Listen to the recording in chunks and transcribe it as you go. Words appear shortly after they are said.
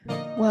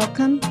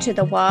Welcome to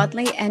the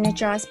Wildly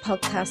Energized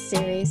podcast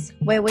series,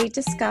 where we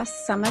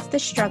discuss some of the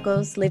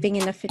struggles living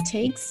in a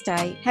fatigued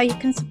state, how you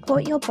can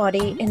support your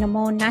body in a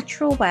more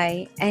natural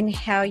way, and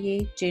how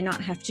you do not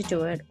have to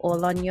do it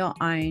all on your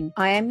own.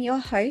 I am your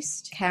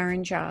host,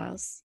 Karen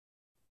Giles.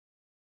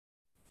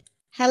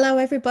 Hello,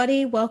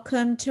 everybody.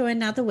 Welcome to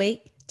another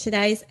week.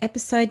 Today's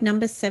episode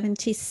number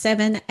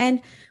 77,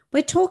 and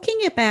we're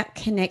talking about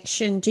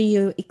connection. Do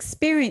you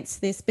experience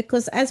this?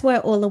 Because as we're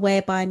all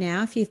aware by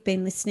now, if you've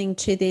been listening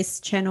to this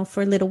channel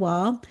for a little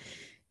while,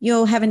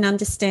 you'll have an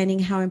understanding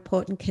how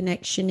important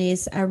connection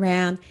is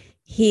around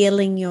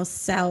healing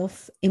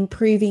yourself,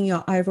 improving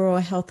your overall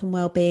health and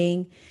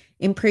well-being,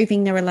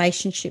 improving the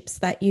relationships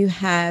that you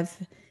have,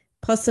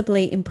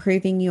 possibly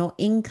improving your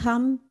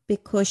income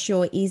because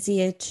you're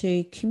easier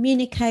to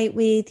communicate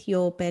with,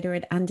 you're better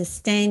at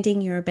understanding,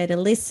 you're a better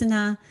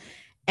listener,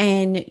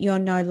 and you're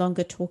no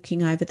longer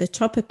talking over the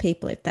top of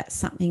people if that's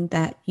something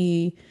that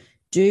you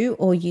do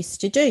or used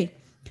to do.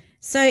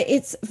 So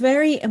it's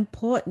very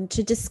important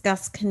to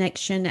discuss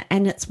connection,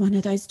 and it's one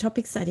of those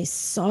topics that is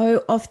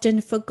so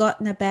often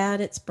forgotten about.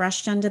 It's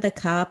brushed under the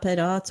carpet.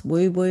 Oh, it's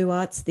woo-woo.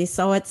 Oh, it's this.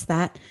 Oh, it's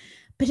that.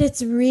 But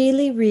it's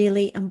really,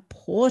 really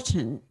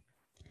important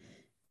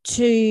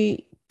to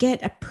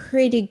get a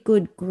pretty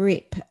good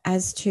grip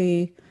as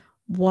to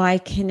why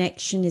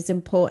connection is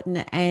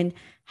important and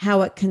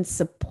how it can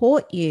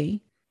support you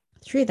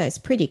through those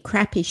pretty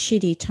crappy,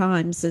 shitty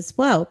times as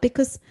well.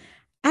 Because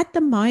at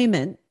the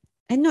moment,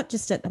 and not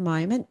just at the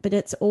moment, but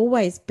it's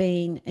always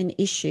been an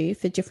issue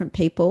for different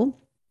people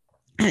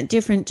at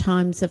different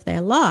times of their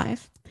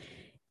life,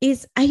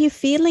 is are you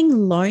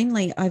feeling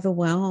lonely,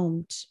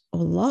 overwhelmed,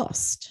 or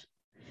lost?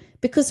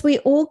 Because we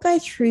all go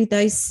through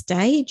those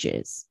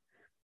stages.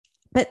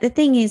 But the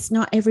thing is,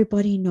 not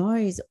everybody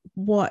knows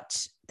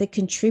what the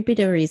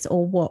contributor is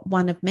or what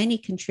one of many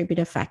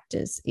contributor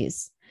factors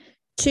is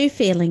to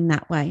feeling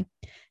that way.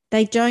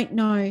 They don't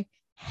know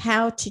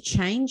how to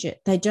change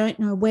it. They don't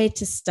know where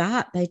to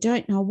start. They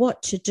don't know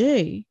what to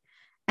do.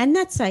 And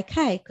that's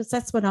okay, because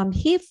that's what I'm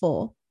here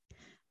for.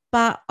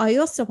 But I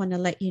also want to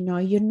let you know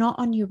you're not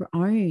on your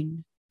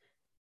own.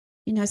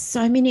 You know,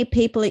 so many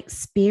people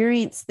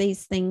experience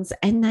these things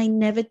and they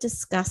never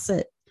discuss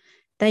it.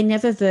 They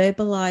never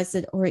verbalize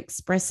it or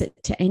express it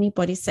to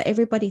anybody. So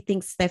everybody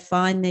thinks they're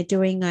fine, they're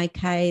doing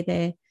okay,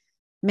 they're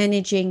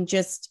managing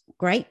just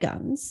great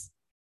guns.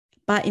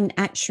 But in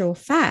actual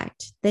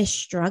fact, they're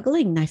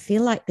struggling. They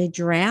feel like they're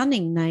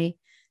drowning.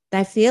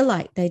 They feel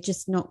like they're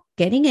just not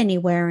getting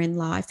anywhere in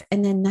life.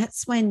 And then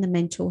that's when the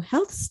mental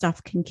health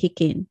stuff can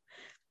kick in.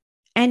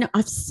 And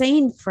I've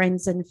seen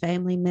friends and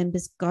family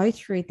members go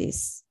through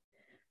this.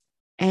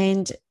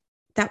 And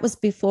that was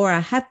before I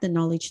had the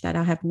knowledge that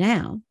I have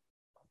now.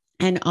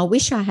 And I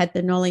wish I had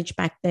the knowledge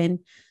back then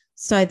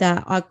so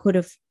that I could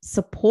have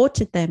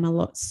supported them a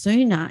lot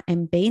sooner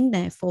and been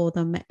there for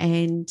them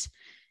and,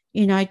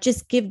 you know,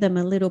 just give them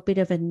a little bit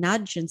of a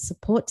nudge and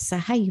support to say,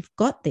 hey, you've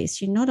got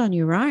this. You're not on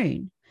your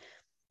own.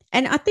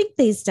 And I think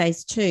these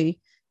days too,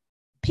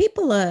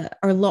 people are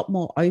a lot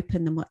more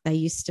open than what they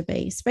used to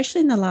be,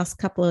 especially in the last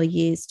couple of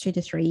years, 2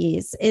 to 3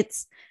 years.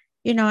 It's,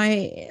 you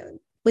know,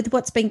 with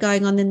what's been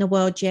going on in the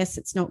world, yes,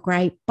 it's not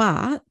great,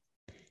 but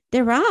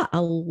there are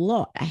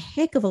a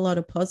heck of a lot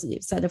of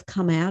positives that have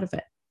come out of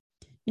it.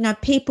 You know,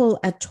 people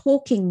are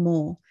talking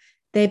more.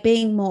 They're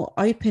being more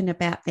open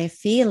about their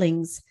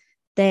feelings.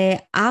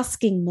 They're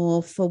asking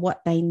more for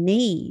what they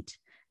need,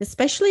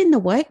 especially in the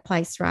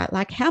workplace, right?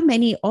 Like how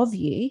many of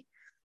you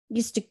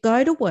used to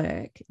go to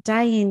work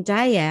day in,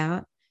 day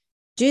out,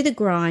 do the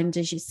grind,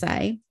 as you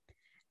say,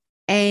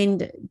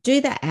 and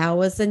do the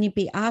hours, and you'd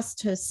be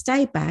asked to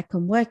stay back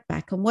and work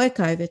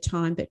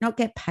overtime, but not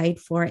get paid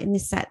for it and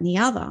this, that, and the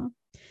other.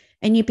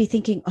 And you'd be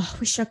thinking, oh, I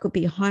wish I could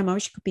be home. I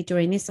wish I could be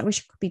doing this. I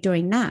wish I could be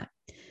doing that.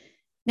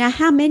 Now,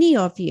 how many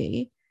of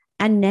you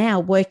are now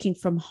working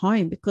from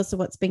home because of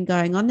what's been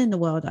going on in the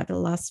world over the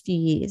last few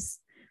years?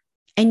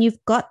 And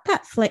you've got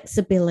that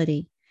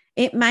flexibility.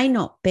 It may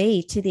not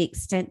be to the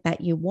extent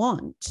that you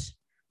want,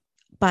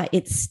 but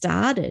it's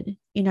started.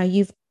 You know,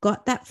 you've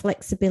got that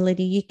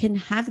flexibility. You can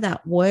have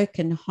that work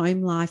and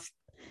home life,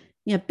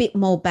 you know, a bit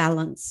more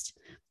balanced.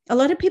 A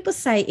lot of people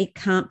say it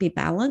can't be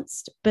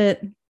balanced, but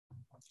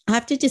I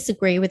have to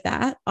disagree with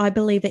that. I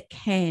believe it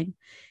can.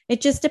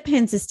 It just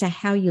depends as to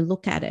how you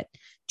look at it.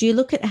 Do you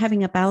look at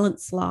having a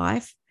balanced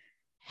life,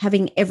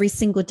 having every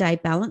single day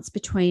balance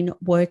between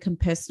work and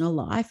personal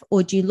life,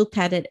 or do you look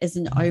at it as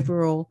an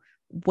overall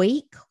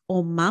week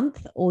or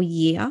month or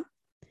year?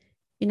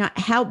 You know,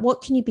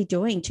 what can you be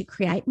doing to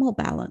create more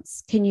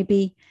balance? Can you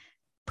be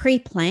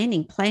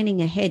pre-planning,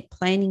 planning ahead,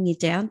 planning your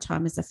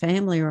downtime as a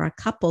family or a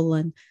couple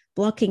and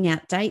blocking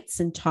out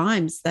dates and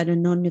times that are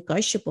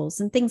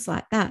non-negotiables and things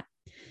like that?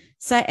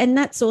 So, and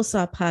that's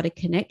also a part of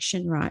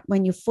connection, right?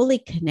 When you're fully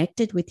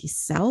connected with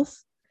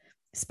yourself,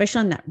 especially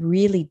on that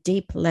really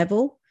deep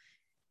level,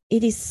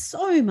 it is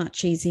so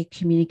much easier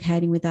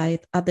communicating with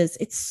others.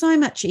 It's so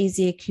much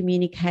easier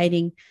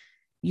communicating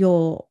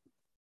your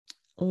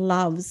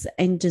loves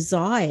and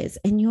desires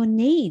and your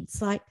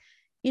needs. Like,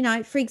 you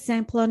know, for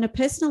example, on a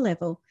personal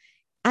level,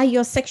 Are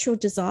your sexual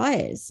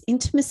desires,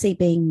 intimacy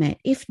being met?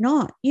 If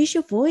not, use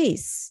your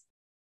voice.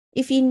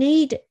 If you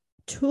need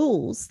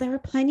tools, there are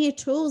plenty of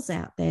tools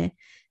out there.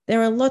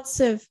 There are lots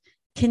of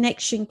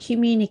connection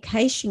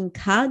communication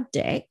card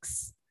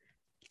decks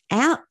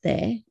out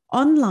there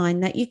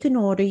online that you can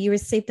order. You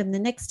receive them the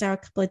next day or a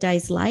couple of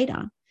days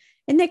later.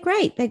 And they're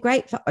great. They're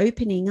great for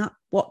opening up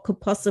what could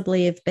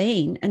possibly have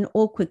been an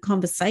awkward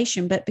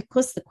conversation. But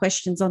because the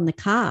question's on the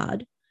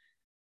card,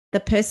 the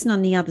person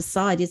on the other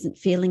side isn't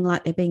feeling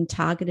like they're being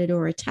targeted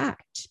or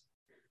attacked,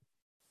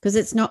 because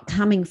it's not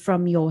coming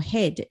from your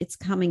head. It's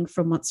coming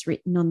from what's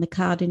written on the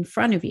card in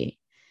front of you.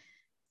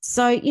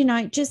 So,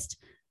 just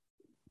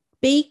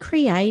be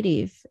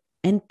creative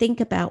and think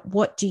about,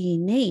 what do you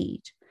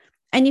need?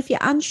 And if you're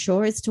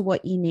unsure as to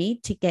what you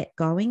need to get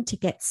going, to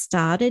get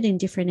started in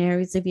different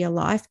areas of your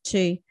life,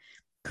 to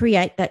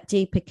create that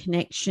deeper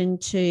connection,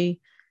 to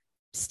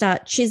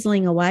start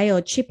chiseling away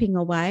or chipping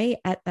away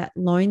at that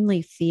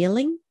lonely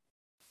feeling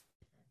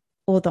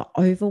or the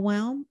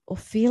overwhelm or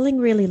feeling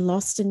really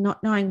lost and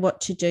not knowing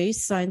what to do.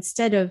 So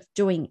instead of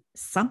doing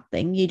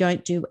something, you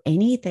don't do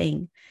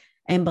anything.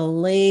 And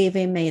believe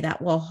in me,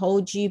 that will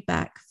hold you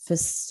back for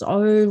so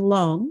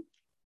long,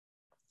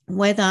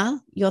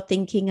 whether you're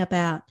thinking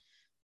about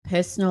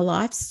personal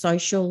life,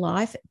 social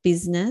life,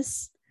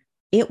 business.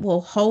 It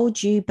will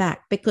hold you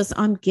back, because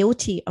I'm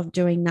guilty of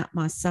doing that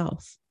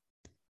myself.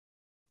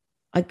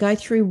 I go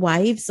through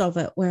waves of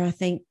it where I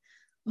think,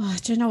 I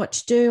don't know what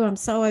to do. I'm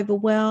so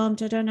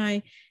overwhelmed. I don't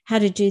know how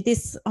to do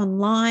this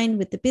online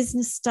with the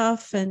business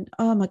stuff. And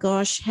oh my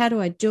gosh, how do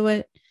I do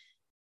it?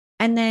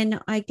 And then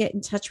I get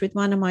in touch with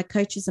one of my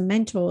coaches and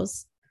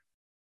mentors,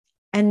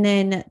 and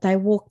then they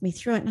walk me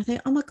through it. And I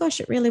think, oh my gosh,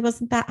 it really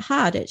wasn't that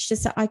hard. It's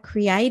just that I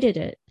created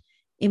it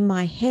in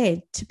my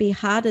head to be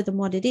harder than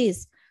what it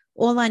is.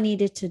 All I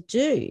needed to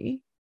do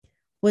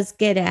was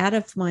get out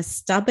of my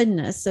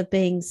stubbornness of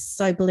being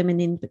so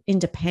blimmin'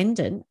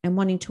 independent and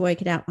wanting to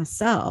work it out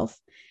myself,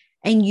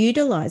 and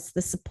utilize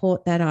the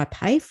support that I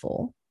pay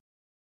for,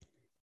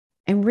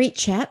 and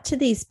reach out to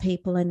these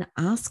people and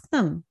ask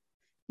them,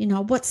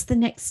 what's the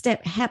next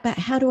step?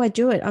 How do I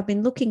do it? I've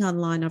been looking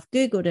online. I've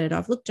Googled it.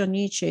 I've looked on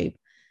YouTube.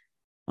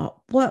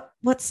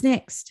 What's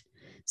next?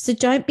 So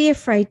don't be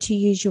afraid to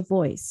use your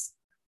voice.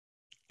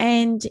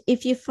 And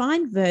if you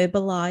find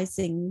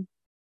verbalizing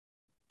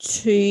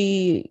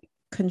too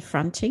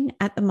confronting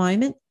at the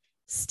moment,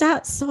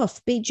 start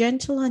soft, be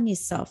gentle on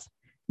yourself.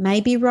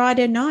 Maybe write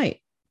a note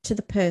to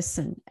the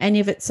person. And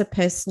if it's a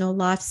personal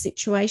life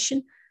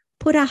situation,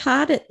 put a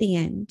heart at the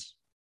end,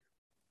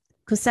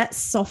 because that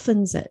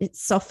softens it. It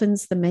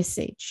softens the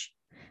message.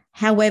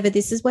 However,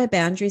 this is where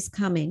boundaries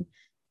come in.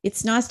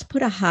 It's nice to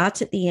put a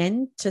heart at the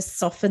end to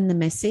soften the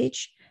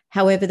message.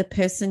 However, the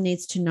person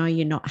needs to know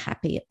you're not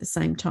happy at the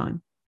same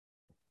time.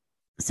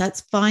 So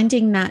it's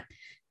finding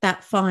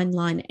that fine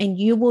line, and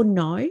you will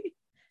know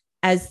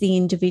as the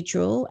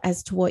individual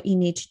as to what you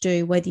need to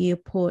do, whether you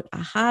put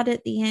a heart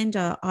at the end,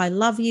 or I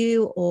love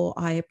you, or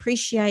I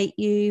appreciate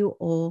you,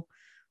 or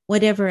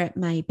whatever it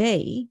may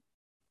be.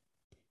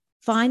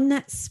 Find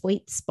that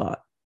sweet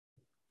spot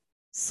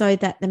so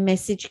that the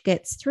message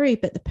gets through,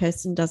 but the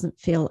person doesn't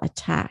feel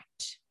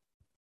attacked.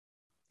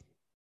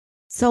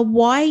 So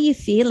why are you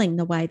feeling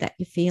the way that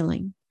you're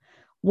feeling?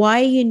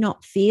 Why are you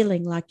not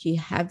feeling like you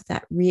have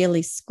that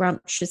really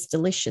scrumptious,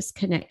 delicious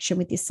connection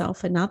with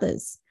yourself and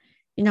others?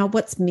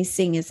 What's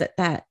missing? Is it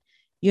that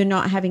you're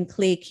not having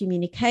clear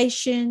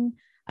communication?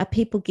 Are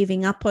people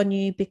giving up on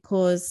you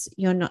because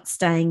you're not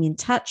staying in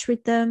touch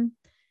with them?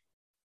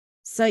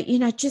 So,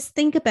 just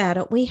think about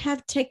it. We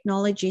have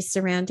technology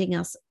surrounding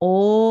us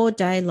all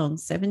day long,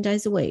 7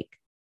 days a week,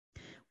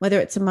 whether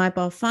it's a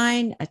mobile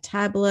phone, a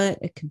tablet,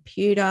 a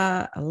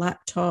computer, a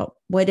laptop,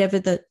 whatever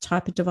the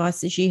type of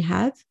devices you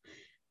have.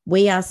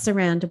 We are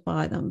surrounded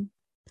by them.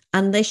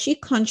 Unless you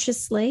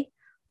consciously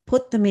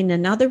put them in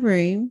another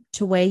room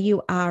to where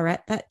you are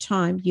at that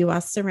time, you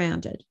are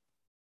surrounded.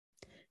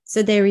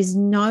 So there is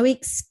no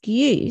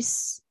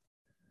excuse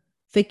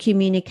for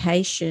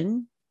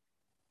communication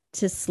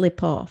to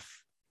slip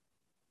off.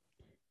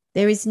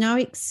 There is no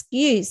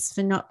excuse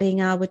for not being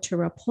able to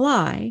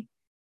reply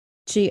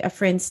to a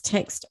friend's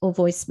text or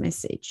voice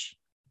message.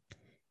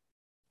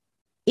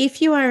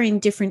 If you are in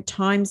different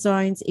time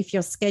zones, if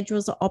your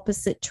schedules are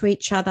opposite to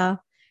each other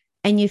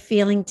and you're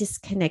feeling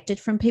disconnected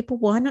from people,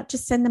 why not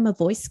just send them a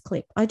voice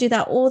clip? I do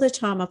that all the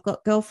time. I've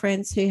got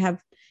girlfriends who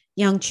have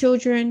young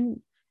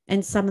children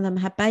and some of them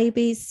have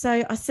babies.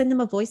 So I send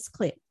them a voice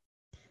clip.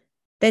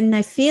 Then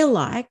they feel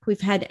like we've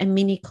had a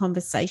mini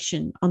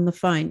conversation on the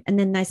phone, and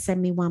then they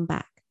send me one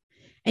back.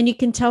 And you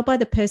can tell by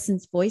the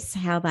person's voice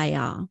how they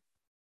are.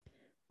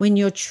 When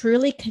you're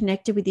truly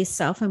connected with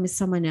yourself and with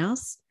someone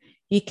else,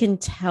 you can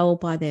tell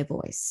by their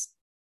voice.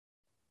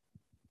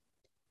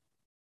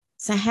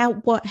 So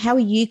how are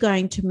you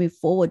going to move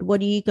forward? What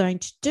are you going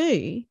to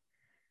do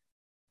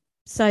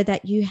so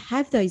that you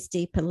have those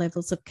deeper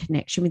levels of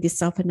connection with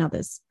yourself and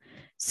others?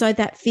 So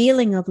that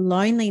feeling of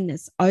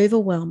loneliness,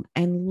 overwhelm,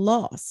 and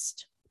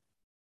lost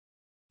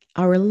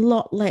are a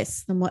lot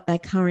less than what they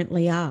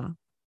currently are.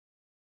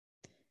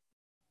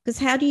 Because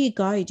how do you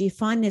go? Do you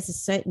find there's a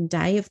certain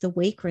day of the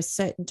week or a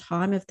certain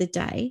time of the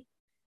day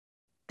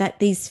that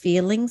these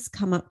feelings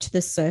come up to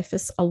the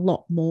surface a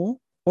lot more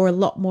or a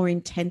lot more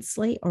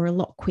intensely or a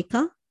lot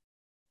quicker?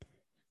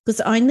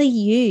 Because only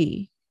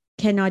you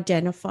can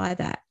identify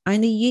that.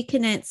 Only you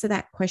can answer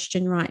that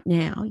question right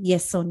now,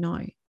 yes or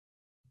no.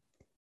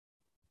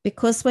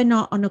 Because we're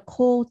not on a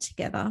call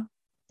together,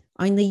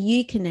 only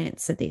you can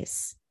answer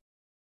this.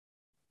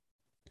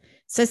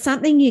 So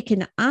something you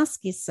can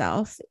ask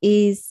yourself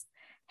is,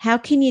 how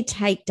can you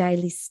take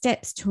daily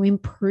steps to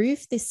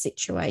improve this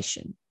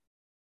situation?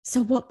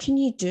 So what can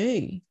you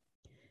do?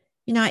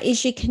 You know,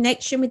 is your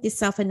connection with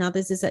yourself and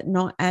others, is it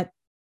not at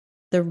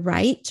the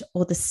rate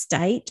or the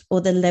state or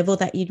the level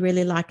that you'd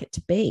really like it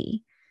to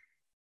be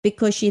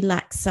because you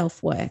lack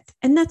self-worth?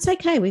 And that's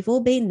okay. We've all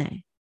been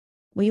there.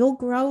 We all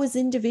grow as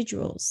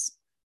individuals.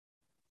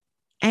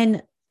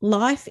 And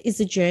life is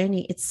a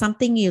journey. It's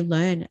something you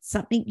learn. It's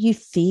something you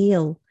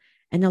feel.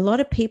 And a lot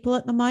of people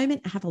at the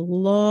moment have a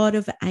lot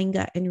of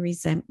anger and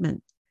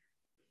resentment.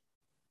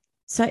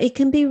 So it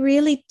can be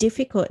really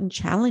difficult and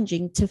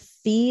challenging to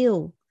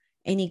feel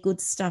any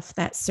good stuff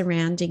that's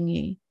surrounding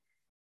you.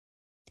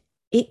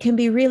 It can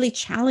be really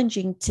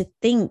challenging to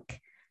think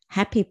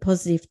happy,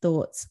 positive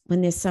thoughts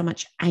when there's so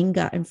much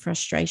anger and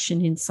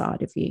frustration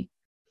inside of you.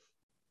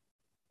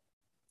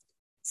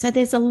 So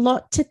there's a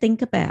lot to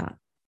think about.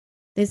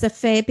 There's a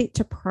fair bit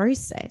to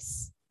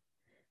process,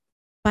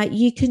 but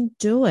you can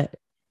do it.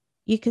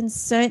 You can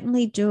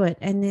certainly do it.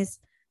 And there's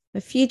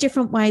a few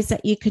different ways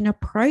that you can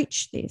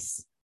approach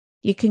this.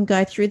 You can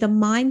go through the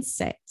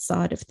mindset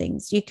side of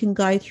things. You can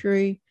go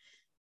through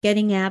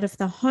getting out of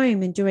the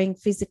home and doing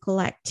physical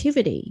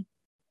activity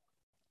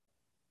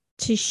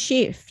to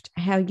shift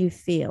how you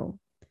feel,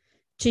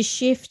 to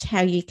shift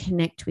how you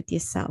connect with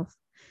yourself.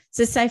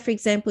 So say, for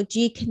example, do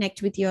you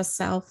connect with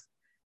yourself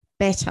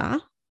better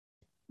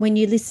when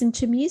you listen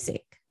to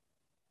music?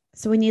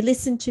 So when you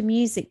listen to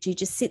music, do you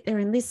just sit there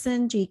and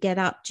listen? Do you get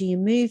up? Do you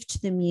move to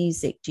the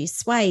music? Do you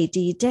sway? Do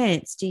you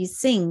dance? Do you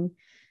sing?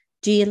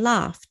 Do you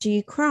laugh? Do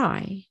you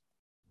cry?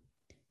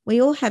 We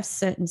all have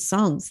certain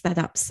songs that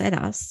upset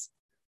us.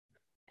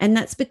 And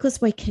that's because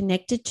we're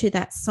connected to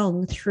that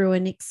song through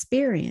an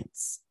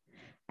experience.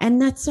 And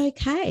that's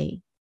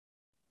okay.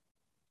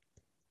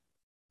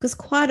 Because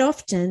quite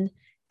often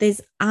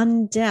there's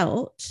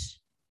undealt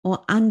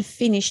or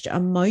unfinished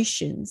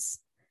emotions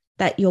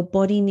that your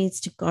body needs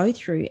to go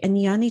through. And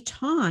the only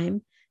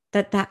time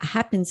that that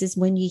happens is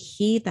when you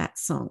hear that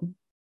song.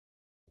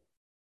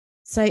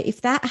 So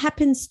if that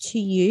happens to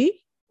you,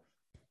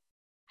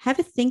 have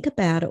a think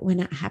about it when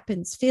it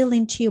happens. Feel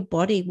into your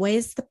body.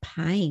 Where's the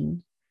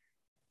pain?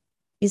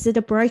 Is it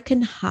a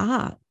broken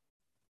heart?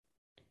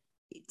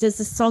 Does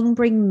the song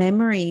bring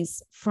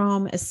memories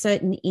from a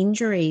certain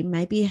injury?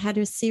 Maybe you had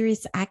a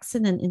serious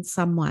accident in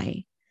some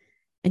way,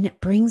 and it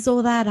brings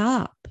all that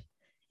up.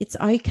 It's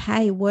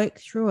okay. Work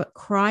through it.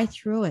 Cry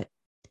through it.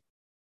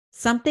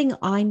 Something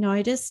I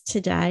noticed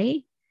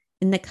today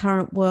in the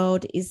current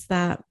world is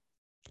that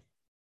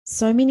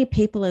so many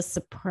people are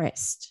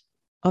suppressed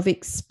of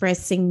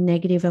expressing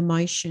negative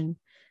emotion.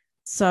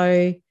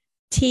 So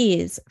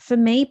tears, for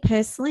me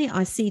personally,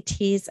 I see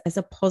tears as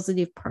a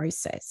positive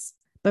process.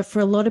 But for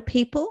a lot of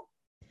people,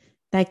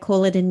 they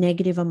call it a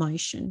negative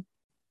emotion.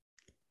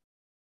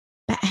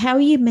 But how are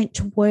you meant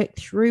to work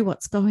through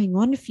what's going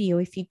on for you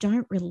if you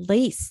don't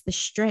release the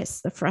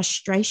stress, the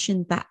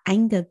frustration, the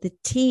anger, the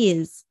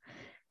tears,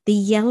 the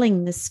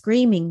yelling, the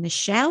screaming, the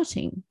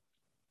shouting?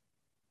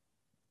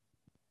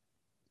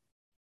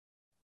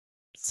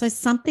 So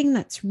something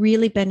that's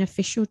really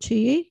beneficial to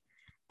you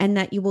and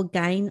that you will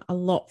gain a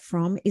lot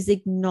from is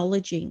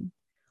acknowledging,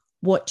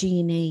 what do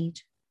you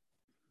need?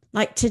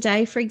 Like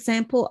today, for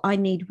example, I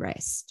need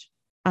rest.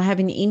 I have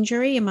an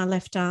injury in my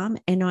left arm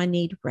and I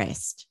need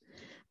rest.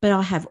 But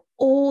I have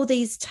all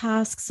these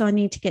tasks I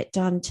need to get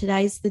done.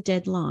 Today's the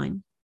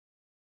deadline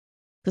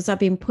because I've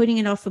been putting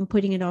it off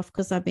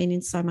because I've been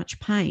in so much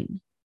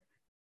pain.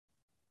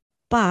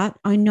 But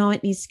I know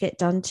it needs to get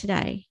done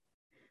today.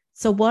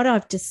 So what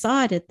I've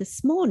decided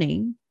this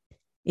morning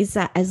is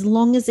that as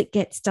long as it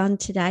gets done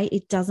today,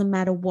 it doesn't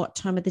matter what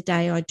time of the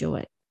day I do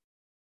it.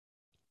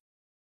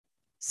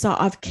 So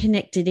I've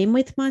connected in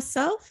with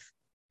myself.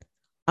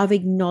 I've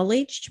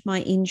acknowledged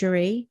my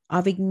injury.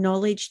 I've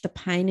acknowledged the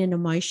pain and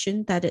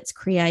emotion that it's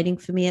creating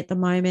for me at the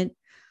moment.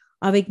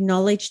 I've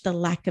acknowledged the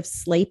lack of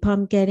sleep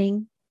I'm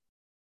getting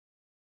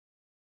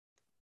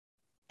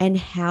and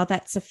how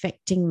that's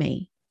affecting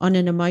me on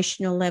an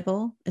emotional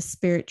level, a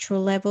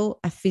spiritual level,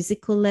 a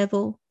physical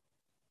level.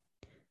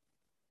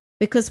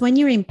 Because when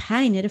you're in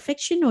pain, it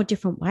affects you in all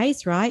different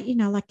ways, right? You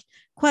know, like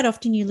quite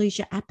often you lose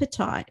your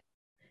appetite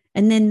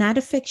and then that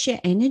affects your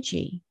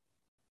energy.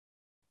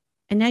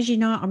 And as you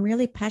know, I'm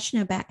really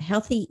passionate about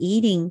healthy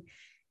eating,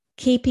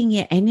 keeping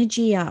your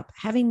energy up,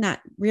 having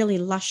that really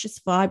luscious,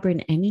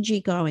 vibrant energy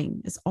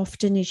going as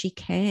often as you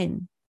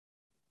can.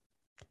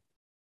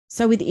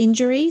 So with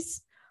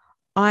injuries,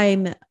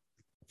 I'm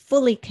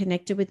fully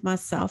connected with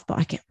myself, but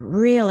I get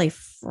really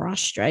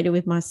frustrated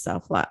with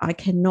myself. Like I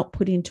cannot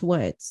put into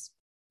words.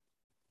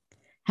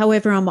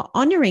 However, I'm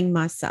honoring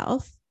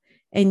myself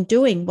and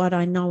doing what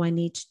I know I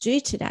need to do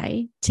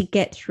today to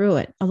get through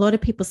it. A lot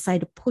of people say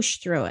to push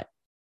through it.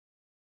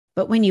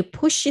 But when you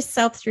push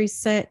yourself through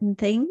certain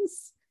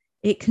things,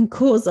 it can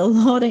cause a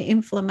lot of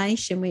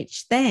inflammation,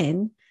 which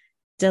then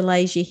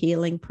delays your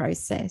healing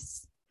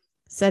process.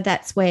 So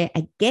that's where,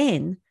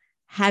 again,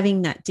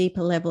 having that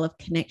deeper level of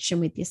connection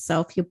with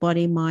yourself, your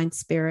body, mind,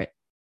 spirit,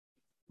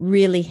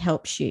 really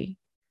helps you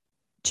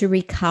to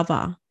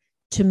recover,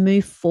 to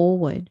move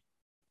forward,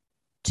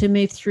 to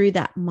move through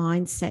that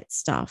mindset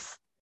stuff,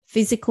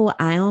 physical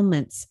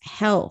ailments,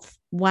 health,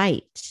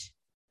 weight.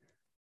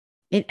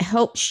 It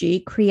helps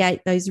you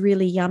create those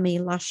really yummy,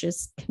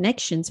 luscious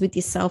connections with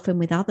yourself and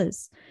with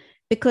others.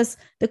 Because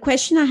the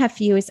question I have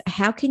for you is,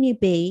 how can you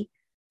be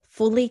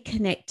fully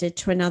connected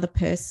to another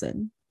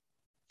person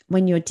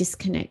when you're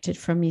disconnected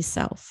from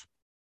yourself?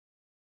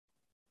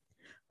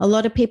 A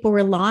lot of people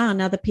rely on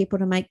other people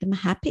to make them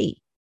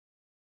happy.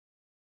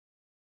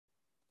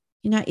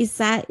 You know, is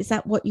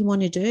that what you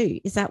want to do?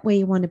 Is that where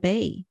you want to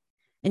be?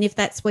 And if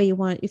that's where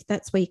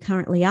you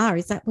currently are,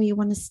 is that where you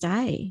want to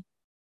stay?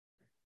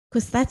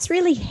 Because that's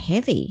really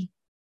heavy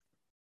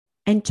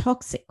and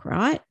toxic,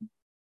 right?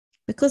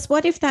 Because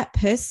what if that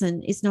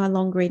person is no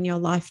longer in your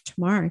life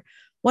tomorrow?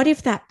 What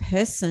if that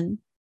person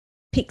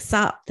picks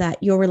up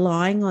that you're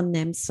relying on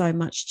them so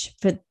much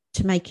to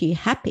make you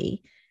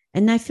happy,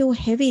 and they feel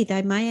heavy?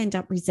 They may end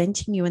up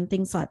resenting you and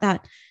things like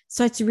that.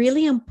 So it's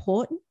really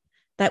important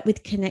that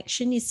with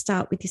connection, you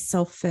start with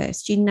yourself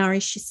first. You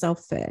nourish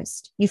yourself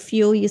first. You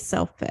fuel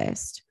yourself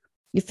first.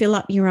 You fill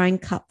up your own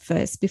cup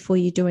first before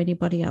you do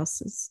anybody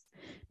else's,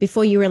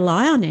 before you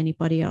rely on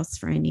anybody else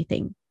for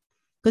anything.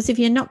 Because if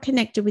you're not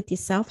connected with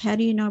yourself, how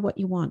do you know what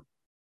you want?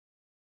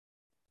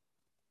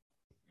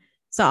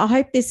 So I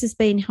hope this has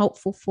been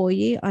helpful for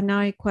you. I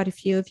know quite a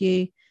few of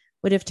you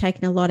would have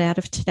taken a lot out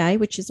of today,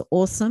 which is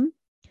awesome.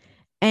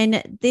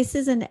 And this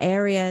is an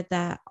area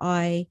that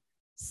I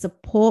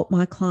support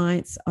my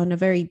clients on a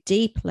very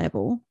deep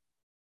level,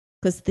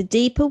 because the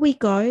deeper we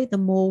go, the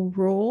more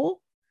raw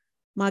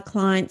my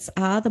clients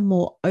are, the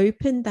more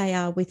open they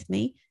are with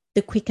me,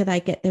 the quicker they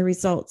get their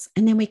results.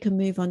 And then we can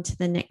move on to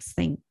the next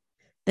thing,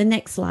 the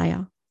next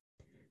layer.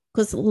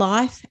 Because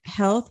life,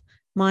 health,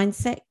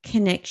 mindset,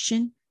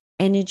 connection,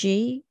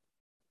 energy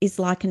is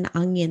like an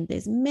onion.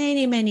 There's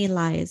many, many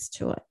layers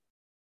to it.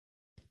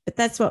 But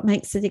that's what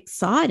makes it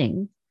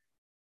exciting,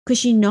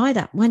 because you know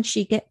that once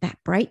you get that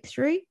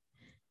breakthrough,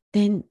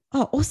 then,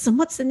 oh, awesome.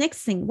 What's the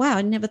next thing? Wow,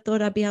 I never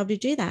thought I'd be able to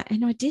do that.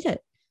 And I did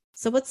it.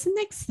 So what's the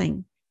next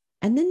thing?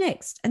 And the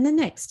next, and the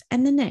next,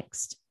 and the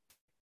next.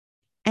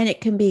 And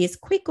it can be as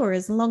quick or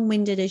as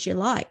long-winded as you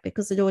like,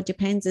 because it all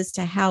depends as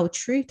to how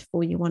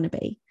truthful you want to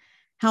be,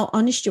 how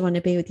honest you want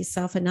to be with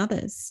yourself and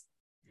others,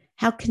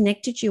 how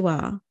connected you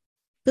are.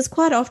 Because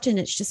quite often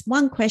it's just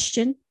one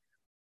question,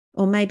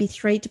 or maybe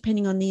three,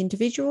 depending on the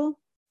individual.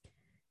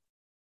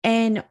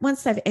 And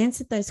once they've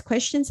answered those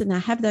questions and they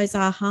have those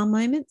aha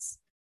moments,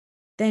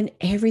 then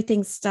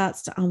everything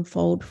starts to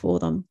unfold for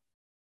them.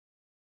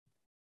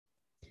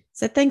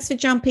 So thanks for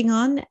jumping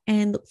on,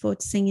 and look forward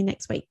to seeing you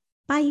next week.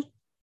 Bye.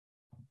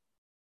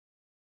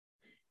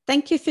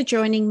 Thank you for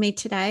joining me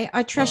today.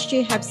 I trust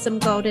you have some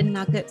golden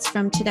nuggets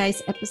from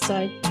today's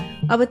episode.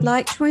 I would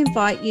like to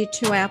invite you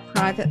to our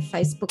private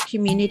Facebook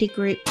community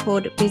group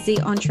called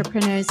Busy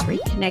Entrepreneurs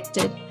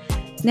Reconnected.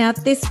 Now,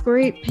 this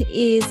group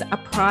is a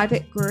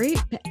private group,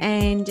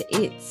 and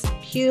it's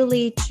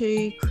purely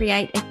to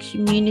create a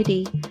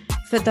community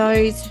for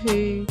those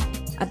who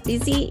are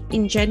busy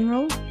in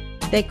general.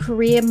 They're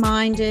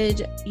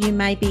career-minded, you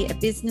may be a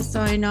business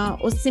owner,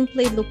 or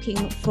simply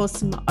looking for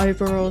some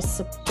overall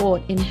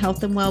support in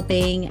health and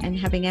well-being and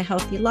having a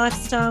healthy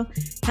lifestyle,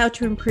 how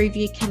to improve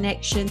your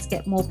connections,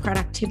 get more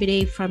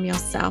productivity from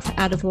yourself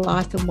out of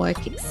life and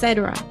work,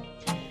 etc.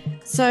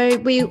 So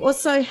we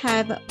also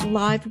have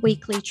live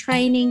weekly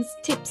trainings,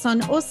 tips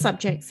on all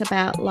subjects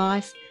about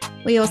life.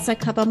 We also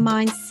cover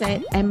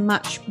mindset and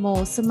much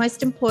more. So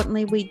most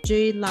importantly, we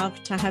do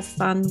love to have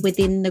fun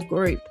within the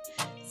group.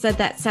 So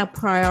that's our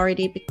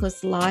priority,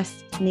 because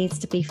life needs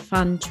to be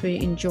fun to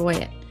enjoy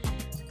it.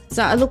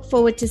 So I look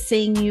forward to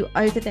seeing you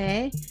over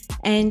there.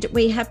 And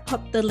we have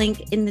popped the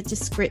link in the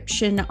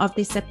description of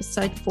this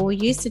episode for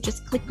you. So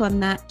just click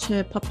on that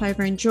to pop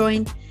over and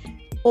join.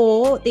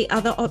 Or the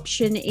other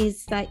option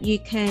is that you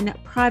can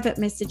private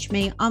message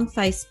me on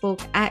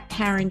Facebook at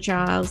Karen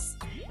Giles,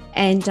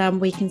 and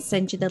we can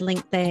send you the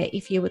link there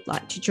if you would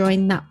like to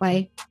join that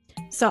way.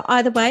 So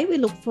either way, we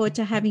look forward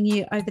to having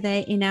you over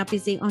there in our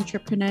Busy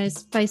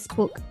Entrepreneurs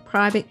Facebook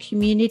private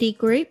community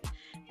group,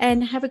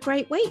 and have a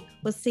great week.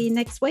 We'll see you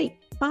next week.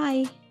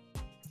 Bye.